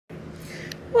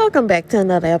Welcome back to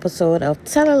another episode of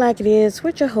Tell It Like It Is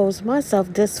with your host,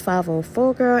 myself, this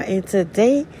 504 girl, and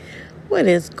today, what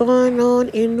is going on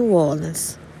in New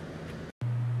Orleans?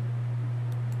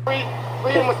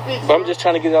 Freedom of speech. But I'm just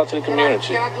trying to get out to the community.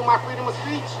 Can I do my freedom of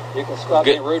speech? You can stop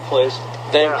being rude, please.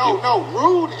 Thank you. No,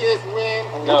 rude is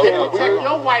when No, you no, protect rude.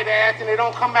 your white ass and they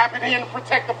don't come back in here and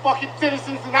protect the fucking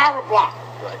citizens in our block.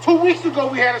 Right. 2 weeks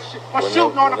ago we had a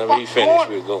shooting on the Whenever he fucking finishes,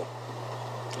 corner. we'll go.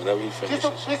 Whenever he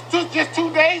finishes. Just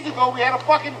 2 days ago we had a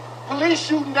fucking police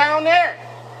shooting down there.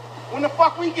 When the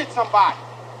fuck we get somebody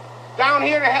down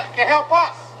here to help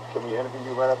us? Can we interview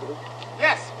you right after this?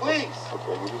 Yes, please.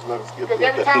 Okay, you just let us get Because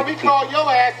every time we call your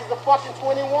ass is a fucking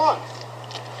 21.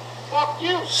 Fuck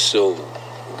you. So,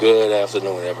 good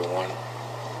afternoon, everyone.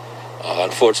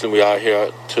 Unfortunately, we are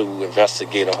here to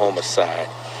investigate a homicide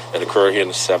that occurred here in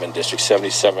the 7th District,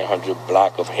 7700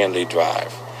 block of Henley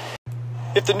Drive.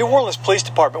 If the New Orleans Police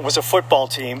Department was a football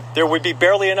team, there would be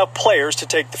barely enough players to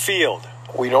take the field.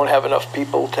 We don't have enough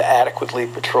people to adequately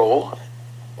patrol.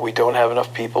 We don't have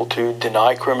enough people to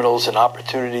deny criminals an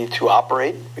opportunity to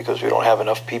operate because we don't have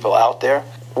enough people out there.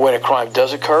 When a crime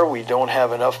does occur, we don't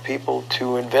have enough people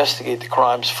to investigate the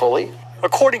crimes fully.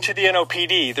 According to the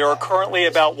NOPD, there are currently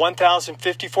about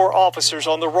 1,054 officers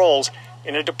on the rolls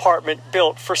in a department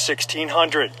built for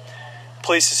 1,600.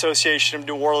 Police Association of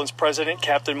New Orleans President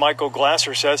Captain Michael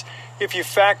Glasser says if you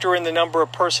factor in the number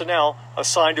of personnel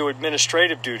assigned to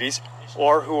administrative duties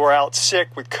or who are out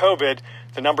sick with COVID,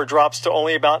 the number drops to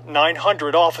only about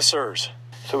 900 officers.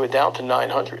 So we're down to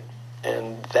 900,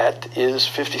 and that is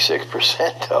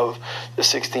 56% of the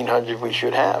 1,600 we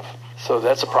should have. So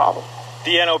that's a problem.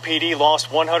 The NOPD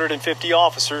lost 150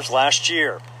 officers last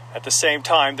year. At the same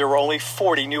time, there were only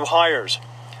 40 new hires.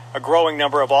 A growing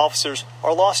number of officers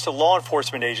are lost to law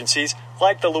enforcement agencies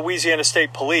like the Louisiana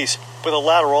State Police with a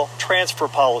lateral transfer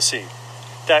policy.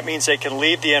 That means they can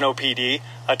leave the NOPD,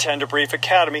 attend a brief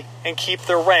academy, and keep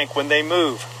their rank when they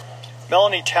move.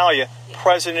 Melanie Talia,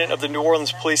 president of the New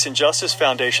Orleans Police and Justice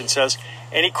Foundation, says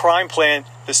any crime plan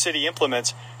the city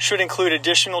implements should include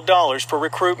additional dollars for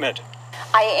recruitment.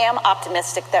 I am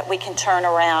optimistic that we can turn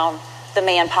around the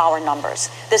manpower numbers.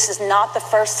 This is not the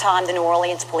first time the New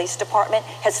Orleans Police Department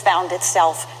has found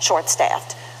itself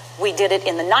short-staffed. We did it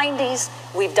in the 90s.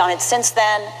 We've done it since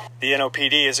then. The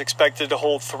NOPD is expected to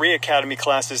hold 3 academy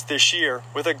classes this year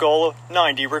with a goal of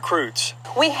 90 recruits.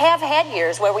 We have had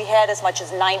years where we had as much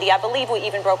as 90. I believe we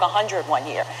even broke 100 one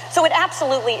year. So it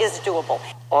absolutely is doable.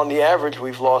 On the average,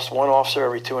 we've lost one officer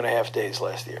every 2.5 days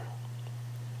last year,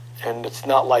 and it's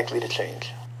not likely to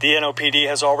change. The NOPD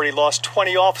has already lost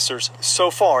 20 officers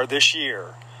so far this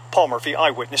year. Paul Murphy,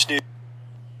 Eyewitness News.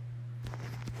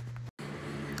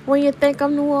 When you think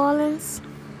of New Orleans,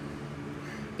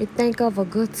 you think of a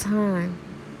good time.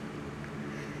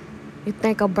 You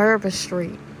think of Bourbon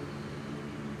Street.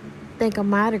 Think of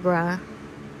Mardi Gras.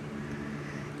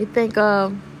 You think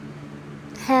of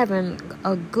having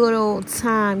a good old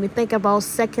time. You think about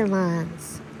second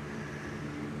lines.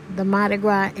 The Mardi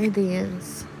Gras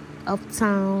Indians.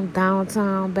 Uptown,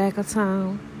 downtown, back of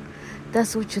town.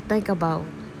 That's what you think about.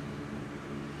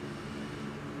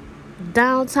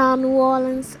 Downtown New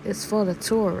Orleans is for the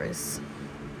tourists.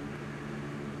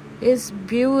 It's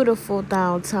beautiful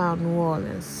downtown New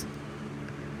Orleans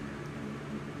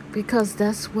because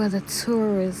that's where the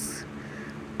tourists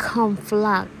come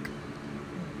flock.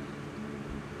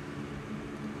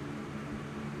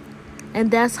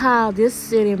 And that's how this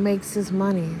city makes its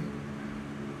money,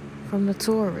 from the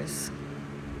tourists.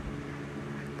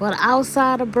 But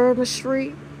outside of Bourbon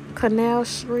Street, Canal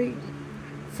Street,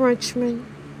 Frenchman,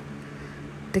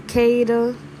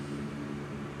 Decatur,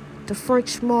 the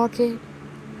French Market,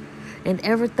 and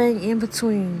everything in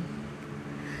between,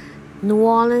 New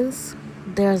Orleans,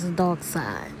 there's a dark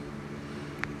side.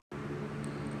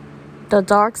 The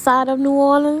dark side of New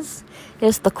Orleans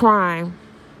is the crime.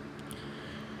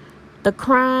 The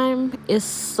crime is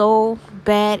so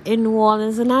bad in New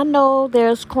Orleans, and I know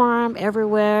there's crime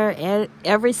everywhere,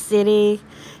 every city,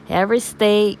 every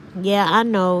state. Yeah, I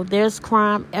know there's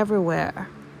crime everywhere.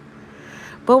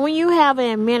 But when you have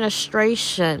an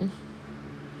administration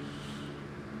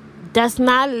that's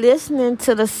not listening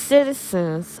to the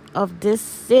citizens of this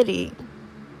city,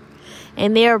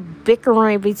 and they're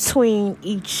bickering between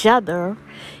each other,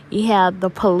 you have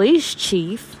the police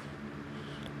chief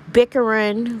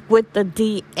bickering with the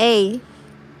DA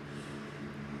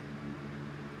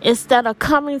instead of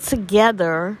coming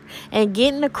together and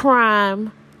getting the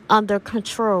crime under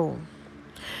control.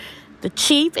 The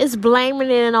chief is blaming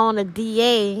it on the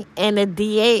DA, and the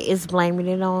DA is blaming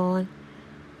it on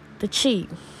the chief.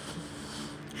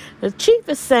 The chief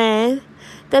is saying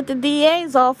that the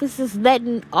DA's office is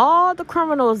letting all the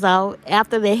criminals out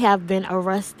after they have been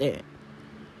arrested.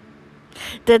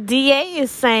 The DA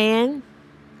is saying,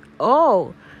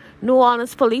 oh, New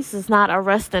Orleans police is not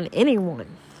arresting anyone.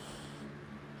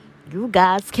 You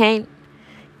guys can't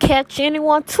catch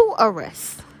anyone to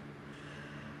arrest.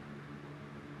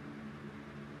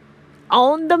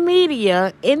 On the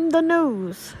media, in the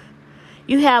news,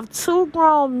 you have two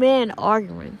grown men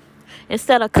arguing.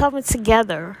 Instead of coming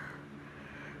together,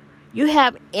 you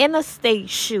have interstate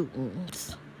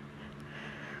shootings.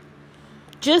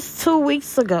 Just 2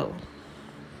 weeks ago,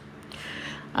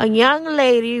 a young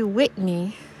lady,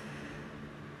 Whitney,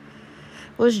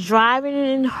 was driving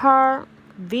in her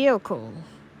vehicle,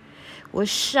 was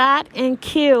shot and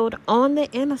killed on the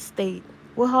interstate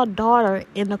with her daughter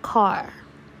in the car.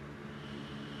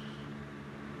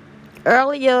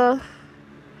 Earlier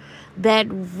that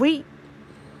week,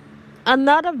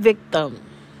 another victim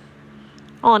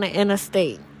on the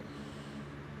interstate.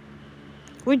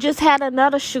 We just had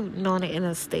another shooting on the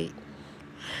interstate.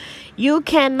 You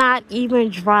cannot even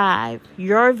drive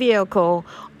your vehicle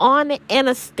on the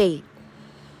interstate.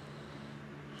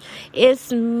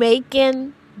 It's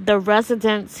making the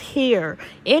residents here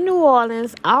in New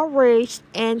Orleans outraged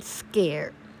and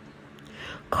scared.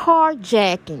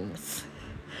 Carjackings.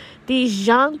 These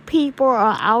young people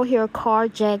are out here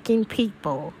carjacking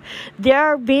people.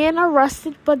 They're being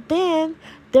arrested, but then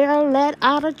they're let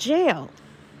out of jail.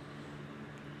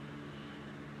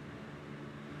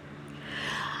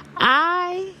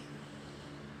 I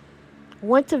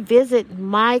went to visit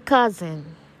my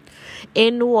cousin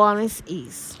in New Orleans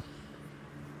East.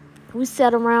 We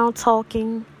sat around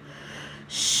talking,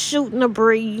 shooting a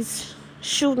breeze,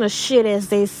 shooting a shit, as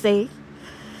they say.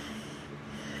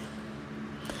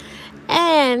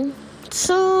 And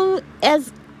soon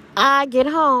as I get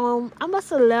home, I must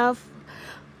have left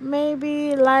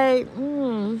maybe like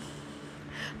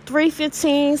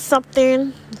 3:15,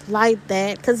 something like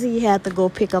that, because he had to go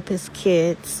pick up his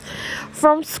kids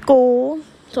from school.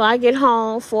 So I get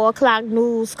home, 4 o'clock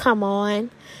news come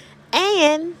on,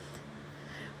 and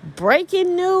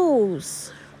breaking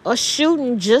news: a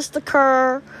shooting just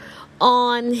occurred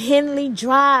on Henley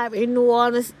Drive in New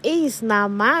Orleans East. Now,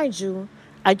 mind you,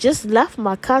 I just left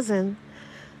my cousin's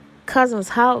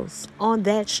house on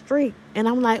that street, and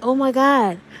I'm like, oh my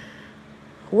God,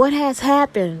 what has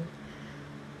happened?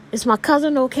 Is my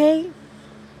cousin okay?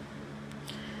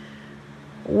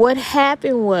 What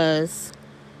happened was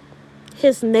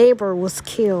his neighbor was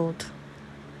killed.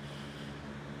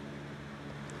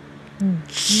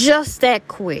 Just that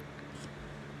quick.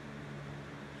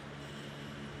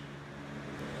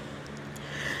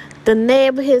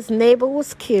 His neighbor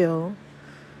was killed.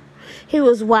 He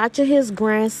was watching his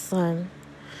grandson,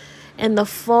 and the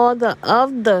father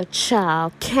of the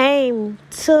child came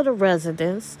to the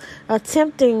residence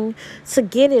attempting to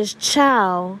get his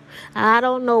child. I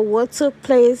don't know what took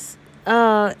place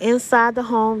inside the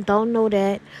home. Don't know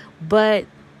that. But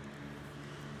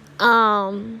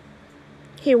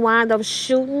he wound up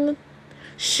shooting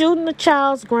the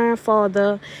child's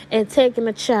grandfather and taking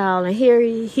the child. And here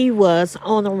he was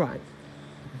on the run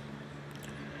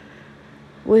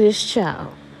with his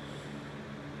child.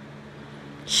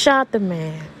 Shot the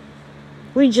man.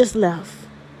 We just left.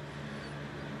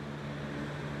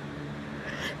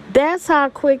 That's how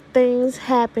quick things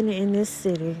happen in this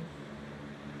city.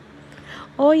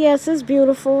 Oh yes, it's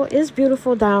beautiful. It's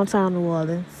beautiful downtown New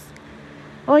Orleans.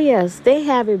 Oh yes, they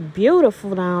have it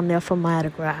beautiful down there for Mardi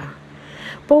Gras.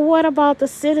 But what about the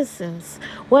citizens?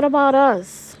 What about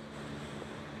us?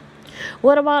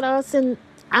 What about us in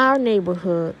our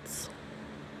neighborhoods?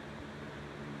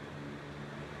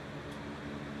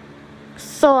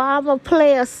 So I'm going to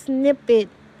play a snippet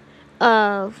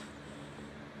of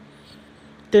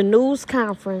the news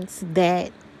conference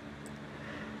that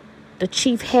the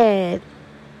chief had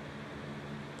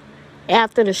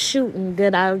after the shooting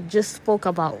that I just spoke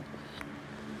about.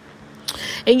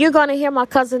 And you're going to hear my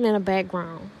cousin in the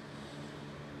background.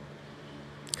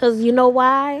 Because you know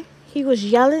why he was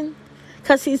yelling?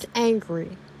 Because he's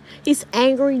angry. He's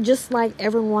angry just like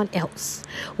everyone else.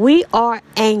 We are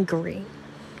angry.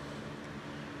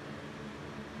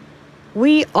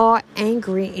 We are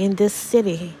angry in this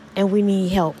city, and we need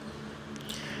help.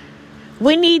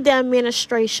 We need the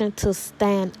administration to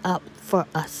stand up for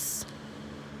us.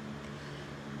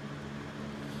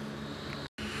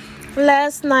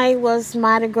 Last night was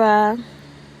Mardi Gras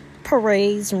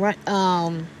parades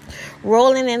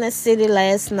rolling in the city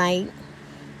last night.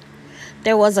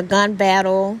 There was a gun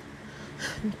battle,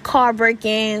 car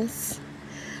break-ins.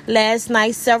 Last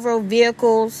night, several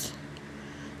vehicles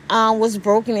was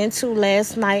broken into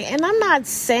last night. And I'm not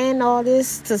saying all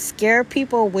this to scare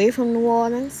people away from New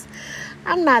Orleans.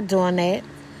 I'm not doing that.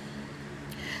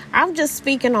 I'm just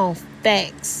speaking on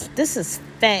facts. This is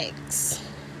facts.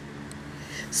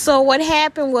 So what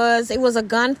happened was it was a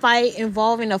gunfight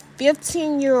involving a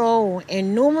 15-year-old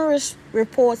and numerous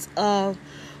reports of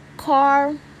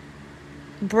car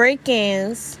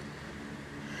break-ins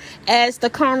as the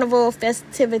carnival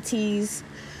festivities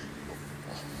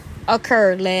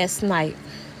occurred last night.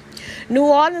 New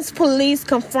Orleans police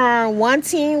confirmed one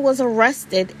teen was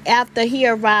arrested after he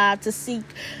arrived to seek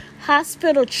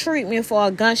hospital treatment for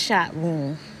a gunshot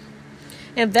wound.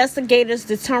 Investigators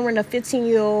determined the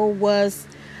 15-year-old was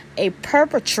a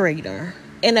perpetrator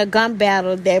in a gun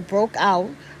battle that broke out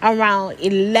around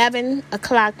 11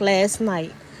 o'clock last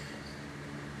night.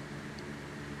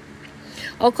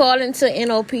 According to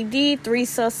NOPD, 3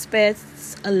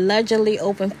 suspects allegedly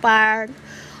opened fire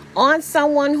on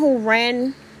someone who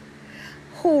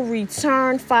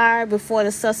returned fire before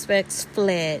the suspects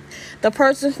fled. The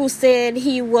person who said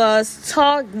he was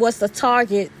the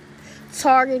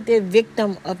targeted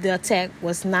victim of the attack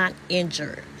was not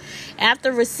injured.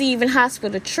 After receiving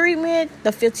hospital treatment,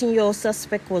 the 15-year-old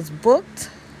suspect was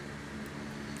booked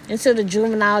into the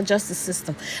juvenile justice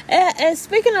system. And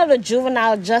speaking of the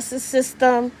juvenile justice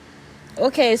system,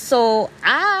 okay, so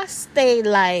I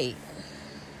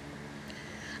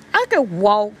could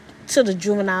walk to the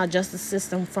juvenile justice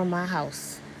system from my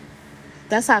house.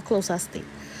 That's how close I stay.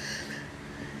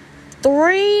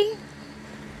 3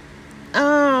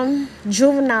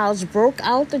 juveniles broke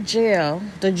out the jail,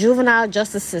 the juvenile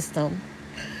justice system,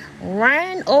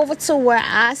 ran over to where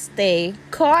I stay,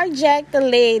 carjacked the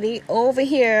lady over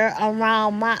here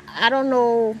around I don't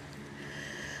know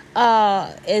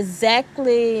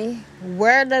exactly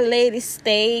where the lady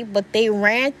stayed, but they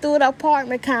ran through the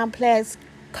apartment complex,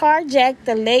 carjacked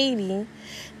the lady.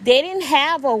 They didn't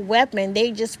have a weapon.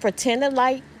 They just pretended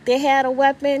like they had a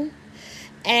weapon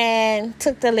and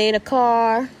took the lady's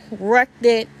car, wrecked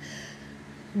it.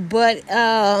 But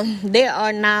they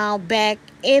are now back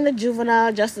in the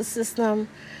juvenile justice system,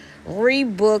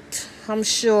 rebooked, I'm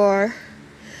sure,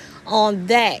 on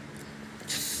that.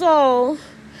 So,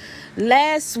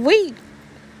 last week,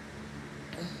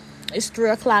 it's 3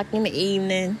 o'clock in the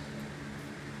evening.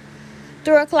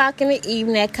 3 o'clock in the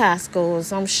evening at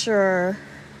Costco's. I'm sure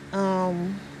a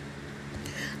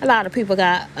lot of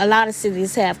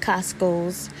cities have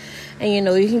Costco's. And,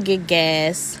 you can get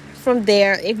gas from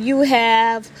there if you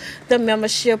have the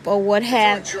membership or what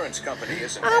have. Insurance company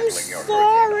isn't I'm handling your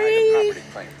sorry.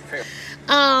 property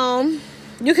claim.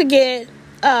 You could get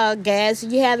gas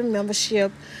if you have a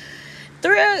membership.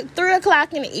 3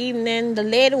 o'clock in the evening, the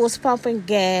lady was pumping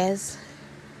gas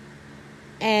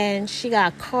and she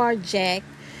got carjacked.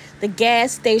 The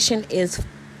gas station is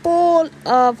full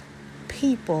of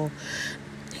people.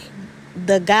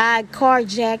 The guy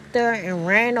carjacked her and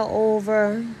ran her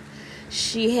over.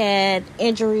 She had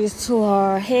injuries to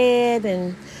her head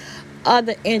and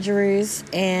other injuries,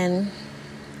 and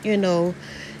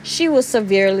she was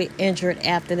severely injured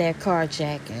after that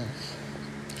carjacking.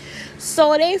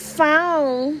 So they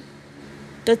found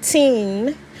the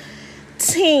teen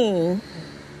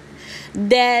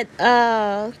that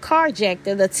carjacked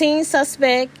her. The teen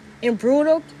suspect in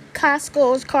brutal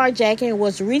Costco's carjacking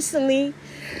was recently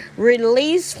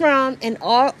released from an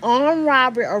armed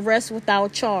robbery arrest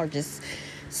without charges.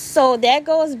 So that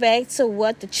goes back to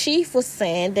what the chief was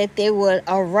saying, that they would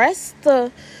arrest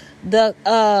the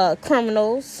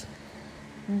criminals,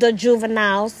 the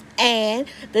juveniles, and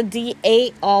the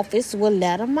DA office will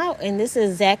let them out. And this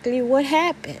is exactly what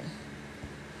happened.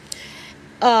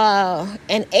 An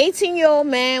 18-year-old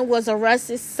man was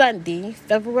arrested Sunday,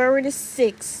 February the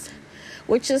 6th,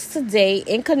 which is today,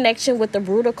 in connection with the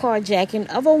brutal carjacking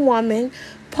of a woman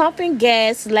pumping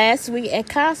gas last week at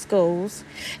Costco's.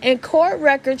 And court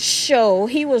records show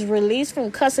he was released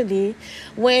from custody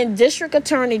when District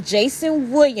Attorney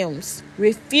Jason Williams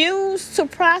refused to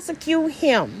prosecute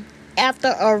him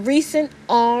after a recent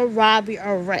armed robbery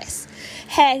arrest.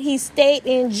 Had he stayed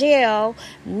in jail,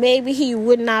 maybe he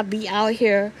would not be out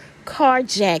here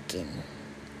carjacking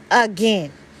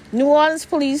again. New Orleans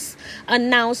police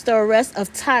announced the arrest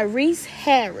of Tyrese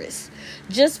Harris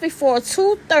just before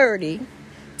 2:30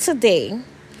 today.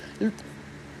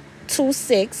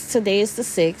 2/6, today is the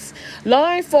 6th.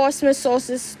 Law enforcement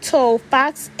sources told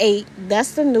Fox 8,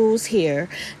 that's the news here,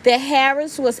 that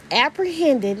Harris was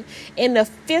apprehended in the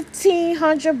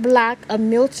 1500 block of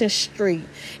Milton Street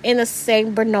in the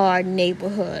St. Bernard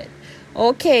neighborhood.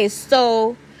 Okay,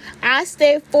 so I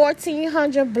stay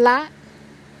 1400 block.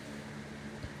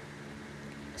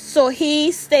 So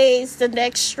he stays the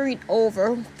next street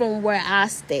over from where I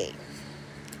stay,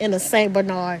 in the St.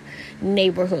 Bernard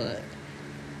neighborhood.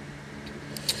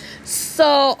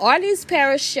 So Orleans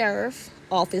Parish Sheriff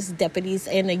Office deputies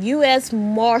and the U.S.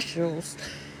 Marshals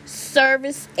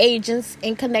Service agents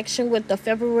in connection with the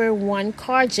February 1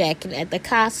 carjacking at the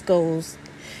Costco's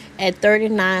at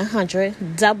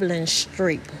 3900 Dublin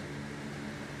Street.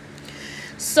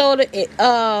 So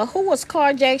who was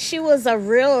carjacked? She was a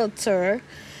realtor.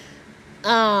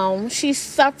 She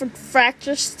suffered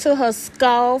fractures to her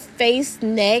skull, face,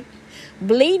 neck,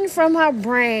 bleeding from her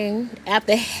brain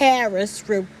after Harris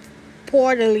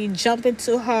reportedly jumped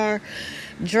into her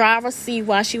driver's seat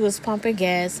while she was pumping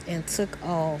gas and took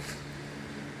off.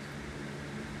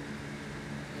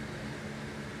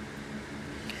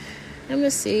 Let me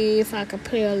see if I can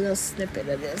play a little snippet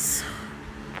of this.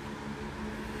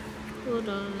 Hold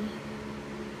on.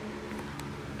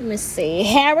 Let me see.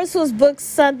 Harris was booked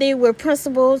Sunday with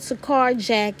principal to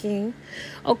carjacking.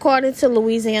 According to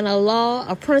Louisiana law,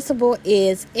 a principal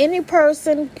is any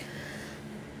person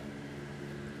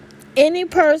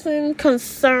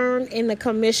concerned in the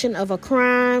commission of a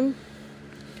crime,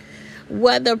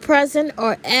 whether present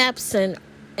or absent,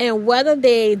 and whether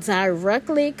they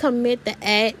directly commit the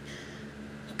act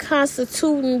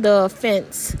constituting the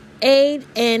offense, aid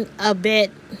and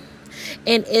abet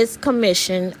in its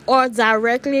commission, or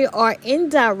directly or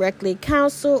indirectly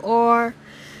counsel or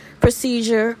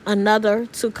procedure another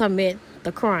to commit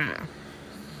the crime.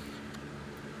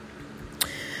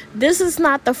 This is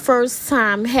not the first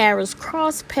time Harris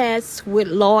crossed paths with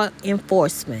law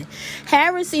enforcement.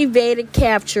 Harris evaded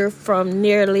capture from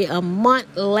nearly a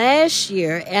month last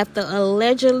year after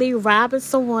allegedly robbing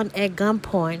someone at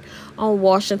gunpoint on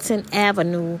Washington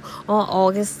Avenue on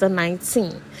August the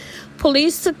 19th.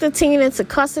 Police took the teen into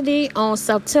custody on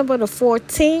September the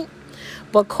 14th,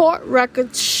 but court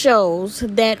records shows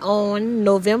that on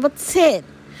November 10th,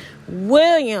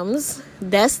 Williams,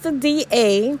 that's the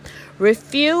DA,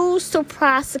 refused to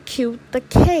prosecute the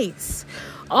case.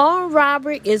 Armed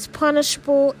robbery is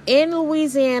punishable in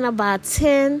Louisiana by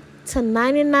 10 to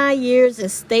 99 years in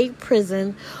state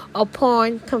prison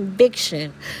upon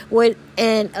conviction, with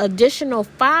an additional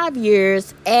 5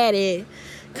 years added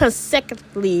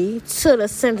consecutively to the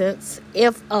sentence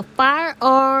if a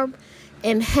firearm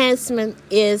enhancement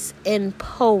is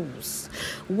imposed.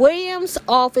 Williams'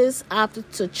 office opted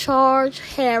to charge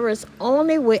Harris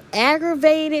only with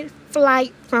aggravated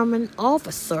flight from an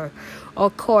officer,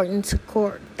 according to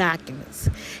court documents.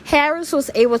 Harris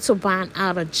was able to bond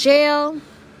out of jail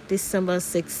December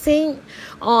 16th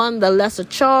on the lesser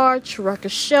charge.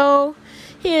 Records show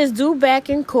he is due back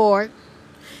in court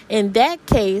in that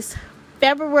case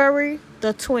February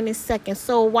the 22nd.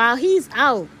 So while he's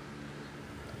out,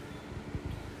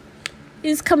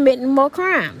 he's committing more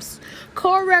crimes.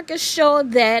 Court records show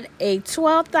that a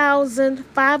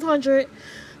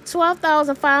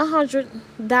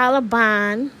 $12,500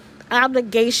 bond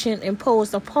obligation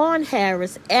imposed upon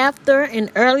Harris after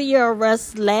an earlier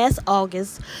arrest last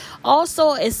August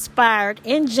also expired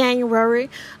in January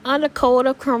under Code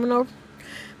of Criminal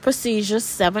Procedure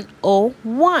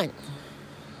 701.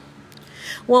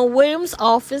 When Williams'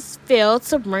 office failed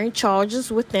to bring charges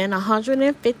within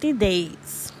 150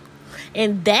 days.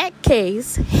 In that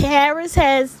case, Harris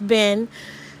had been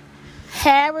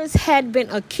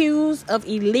accused of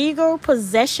illegal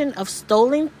possession of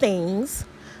stolen things,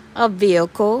 a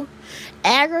vehicle,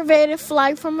 aggravated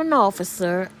flight from an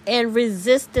officer, and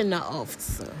resisting the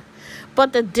officer.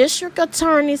 But the district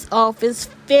attorney's office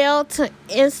failed to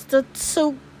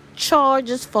institute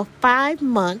charges for 5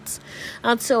 months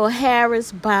until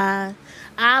Harris' bond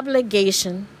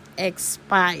obligation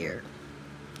expired.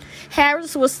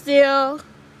 Harris was still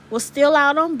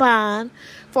out on bond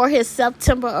for his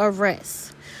September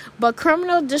arrest, but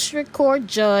criminal district court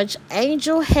judge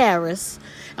Angel Harris,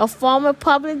 a former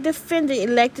public defender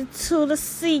elected to the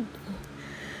seat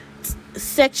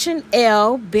Section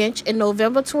L bench in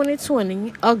November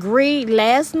 2020, agreed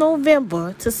last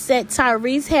November to set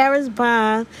Tyrese Harris'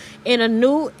 bond in a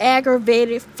new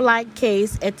aggravated flight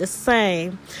case at the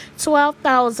same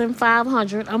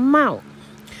 $12,500 amount.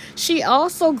 She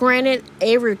also granted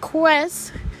a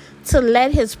request to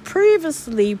let his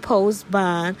previously posted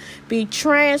bond be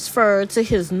transferred to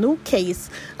his new case,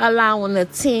 allowing the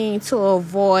teen to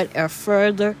avoid a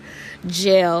further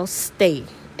jail stay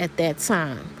at that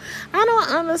time. I don't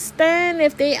understand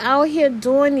if they out here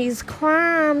doing these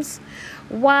crimes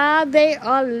while they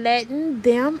are letting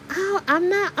them out. I'm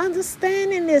not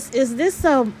understanding this. Is it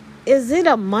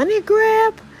a money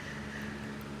grab?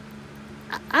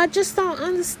 I just don't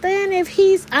understand if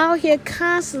he's out here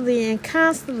constantly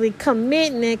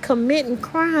committing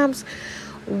crimes,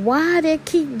 why they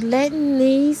keep letting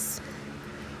these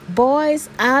boys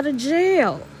out of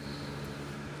jail.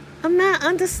 I'm not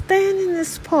understanding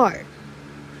this part.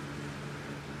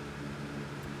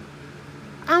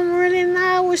 I'm really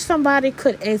not. I wish somebody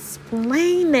could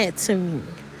explain that to me.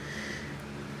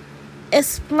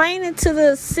 Explain it to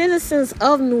the citizens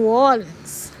of New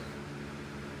Orleans.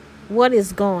 What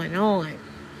is going on?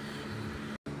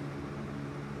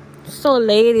 So,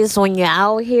 ladies, when you're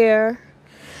out here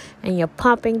and you're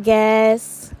pumping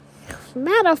gas,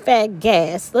 matter of fact,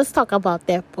 gas. Let's talk about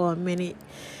that for a minute.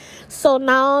 So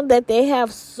now that they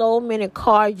have so many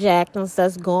carjackings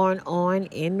that's going on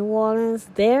in New Orleans,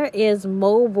 there is a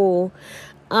mobile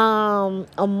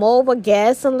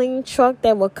gasoline truck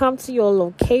that will come to your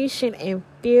location and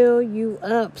fill you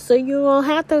up. So you don't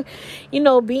have to,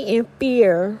 be in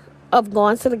fear of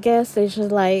going to the gas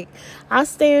stations. Like, I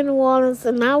stay in New Orleans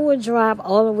and I would drive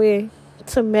all the way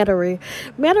to Metairie.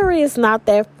 Metairie is not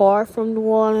that far from New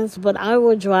Orleans, but I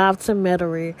would drive to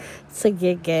Metairie to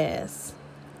get gas.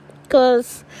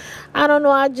 Because, I don't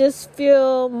know, I just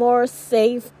feel more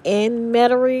safe in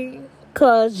Metairie.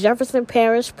 Because Jefferson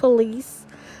Parish Police,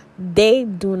 they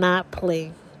do not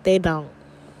play. They don't.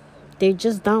 They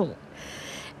just don't.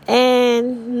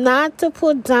 And not to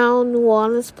put down New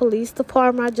Orleans Police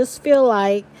Department, I just feel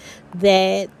like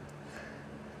that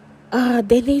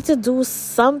they need to do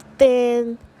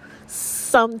something.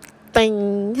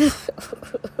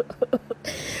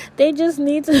 They just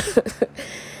need to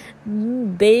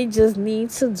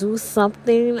do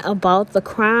something about the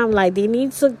crime. Like, they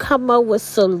need to come up with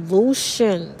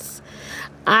solutions,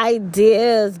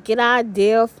 ideas, get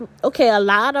ideas. Okay, a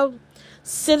lot of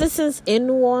citizens in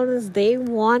New Orleans, they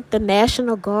want the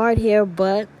National Guard here,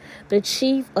 but the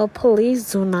chief of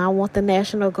police do not want the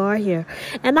National Guard here.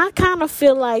 And I kind of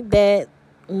feel like that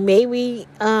maybe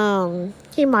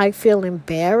he might feel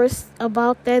embarrassed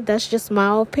about that. That's just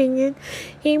my opinion.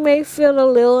 He may feel a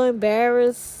little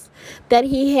embarrassed that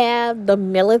he have the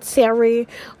military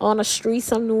on the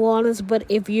streets of New Orleans. But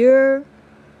if you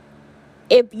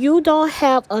don't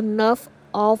have enough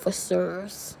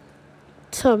officers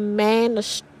to man the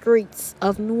streets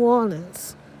of New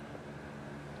Orleans,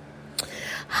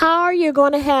 how are you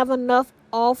going to have enough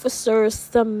officers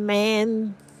to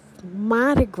man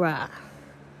Mardi Gras?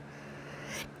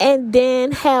 And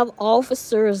then have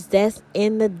officers that's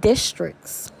in the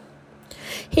districts.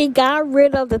 He got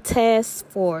rid of the task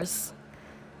force.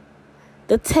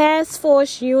 The task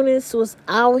force units was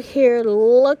out here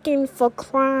looking for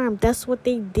crime. That's what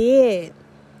they did.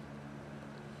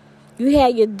 You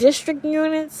had your district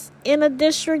units in a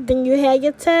district, then you had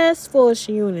your task force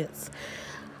units.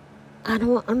 I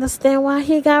don't understand why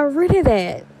he got rid of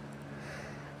that.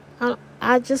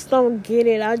 I just don't get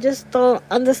it. I just don't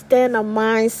understand the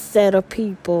mindset of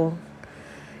people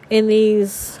in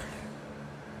these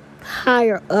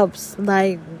higher ups.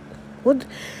 Like,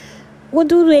 what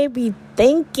do they be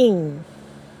thinking?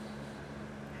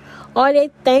 Are they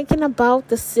thinking about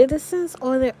the citizens,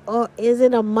 or is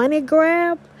it a money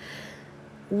grab?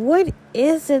 What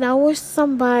is it? I wish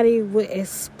somebody would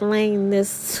explain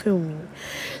this to me.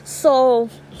 So,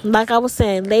 like I was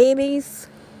saying, ladies,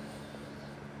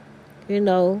 when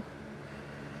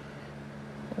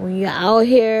you're out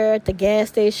here at the gas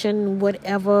station,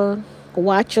 whatever,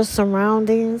 watch your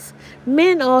surroundings.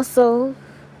 Men also,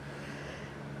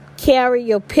 carry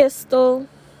your pistol.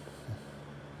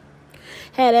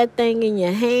 Have that thing in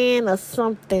your hand or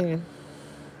something.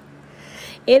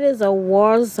 It is a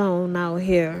war zone out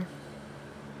here.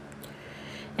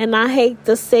 And I hate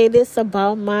to say this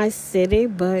about my city,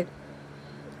 but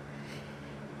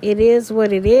it is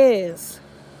what it is.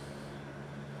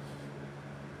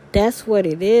 That's what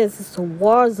it is. It's a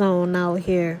war zone out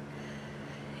here.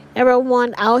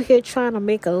 Everyone out here trying to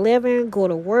make a living, go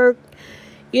to work,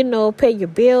 pay your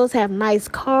bills, have nice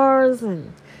cars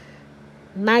and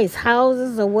nice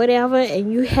houses or whatever.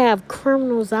 And you have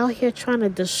criminals out here trying to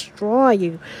destroy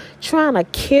you, trying to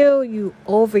kill you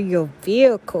over your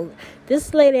vehicle.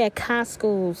 This lady at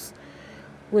Costco's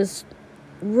was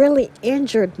really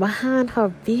injured behind her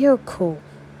vehicle.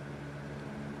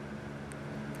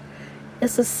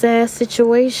 It's a sad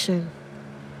situation.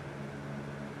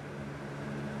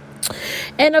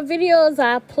 And the videos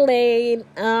I played,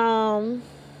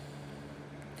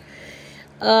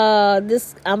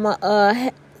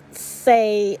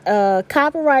 say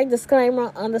copyright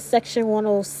disclaimer under Section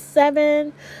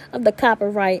 107 of the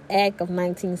Copyright Act of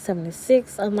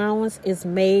 1976. Allowance is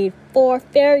made for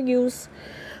fair use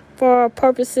for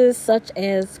purposes such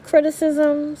as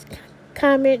criticisms,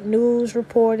 comment, news,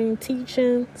 reporting,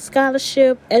 teaching,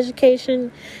 scholarship,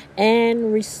 education,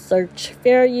 and research.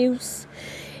 Fair use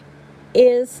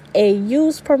is a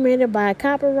use permitted by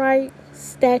copyright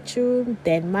statute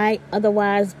that might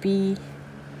otherwise be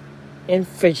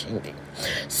infringing.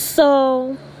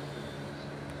 So,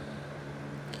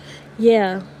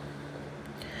 yeah,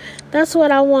 that's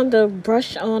what I wanted to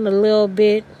brush on a little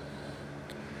bit.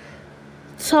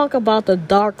 Talk about the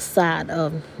dark side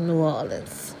of New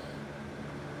Orleans.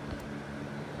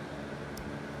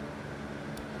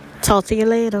 Talk to you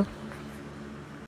later.